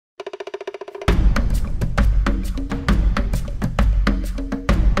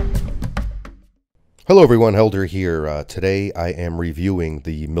Hello everyone, Helder here. Today I am reviewing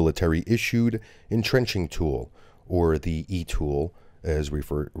the military-issued entrenching tool, or the etool, as we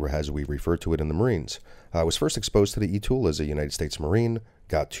refer to it in the Marines. I was first exposed to the etool as a United States Marine,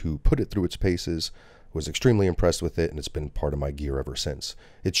 got to put it through its paces, was extremely impressed with it, and it's been part of my gear ever since.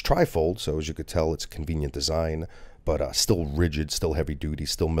 It's trifold, so as you could tell, it's a convenient design, but still rigid, still heavy-duty,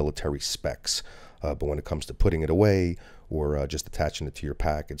 still military specs. But when it comes to putting it away or just attaching it to your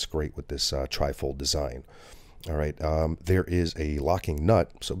pack, it's great with this trifold design. All right, there is a locking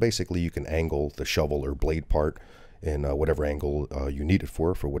nut, so basically you can angle the shovel or blade part in whatever angle you need it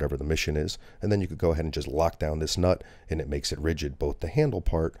for whatever the mission is, and then you could go ahead and just lock down this nut, and it makes it rigid, both the handle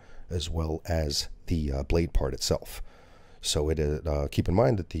part as well as the blade part itself. So keep in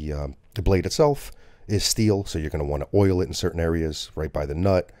mind that the blade itself is steel, so you're going to want to oil it in certain areas right by the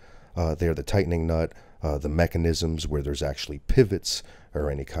nut. There, the tightening nut, the mechanisms where there's actually pivots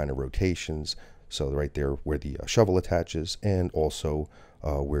or any kind of rotations. So right there where the shovel attaches, and also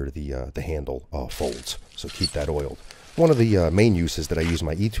where the handle folds. So keep that oiled. One of the main uses that I use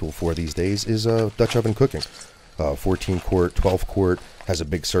my e-tool for these days is Dutch oven cooking. 14 quart, 12 quart, has a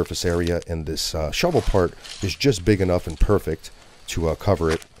big surface area, and this shovel part is just big enough and perfect to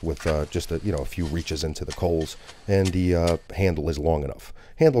cover it with just a few reaches into the coals, and the handle is long enough.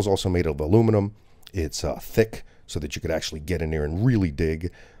 Handle is also made of aluminum. It's thick, so that you could actually get in there and really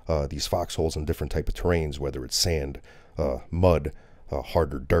dig these foxholes in different type of terrains, whether it's sand, mud,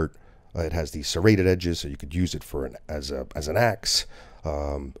 harder dirt. It has these serrated edges, so you could use it for as an axe.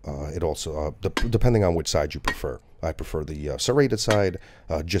 It also, depending on which side you prefer. I prefer the serrated side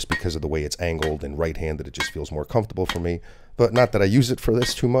just because of the way it's angled, and right-handed it just feels more comfortable for me. But not that I use it for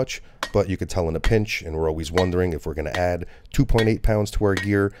this too much, but you could tell in a pinch, and we're always wondering if we're going to add 2.8 pounds to our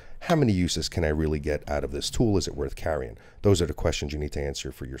gear, how many uses can I really get out of this tool? Is it worth carrying? Those are the questions you need to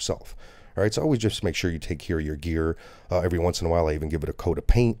answer for yourself. All right, so always just make sure you take care of your gear. Every once in a while, I even give it a coat of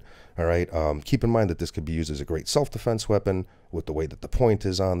paint. All right, keep in mind that this could be used as a great self-defense weapon with the way that the point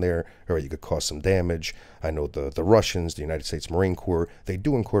is on there. All right, you could cause some damage. I know the Russians, the United States Marine Corps, they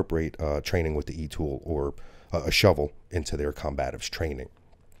do incorporate training with the e-tool or a shovel into their combatives training.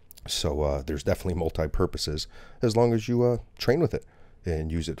 So there's definitely multi-purposes as long as you train with it and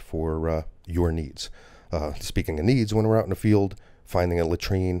use it for your needs. Speaking of needs, when we're out in the field, finding a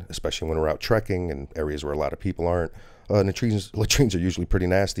latrine, especially when we're out trekking in areas where a lot of people aren't, latrines are usually pretty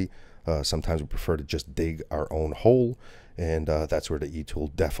nasty. Sometimes we prefer to just dig our own hole, and that's where the e-tool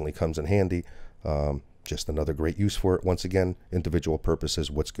definitely comes in handy. Just another great use for it. Once again, individual purposes,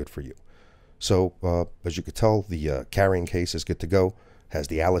 what's good for you. So as you could tell, the carrying case is good to go. Has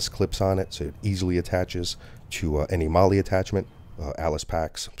the Alice clips on it, so it easily attaches to any MOLLE attachment, Alice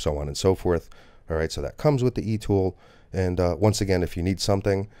packs, so on and so forth. All right, so that comes with the e-tool. And once again, if you need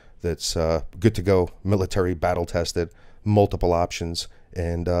something that's good to go, military, battle-tested, multiple options,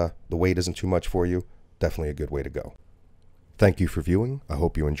 and the weight isn't too much for you, definitely a good way to go. Thank you for viewing. I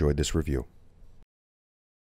hope you enjoyed this review.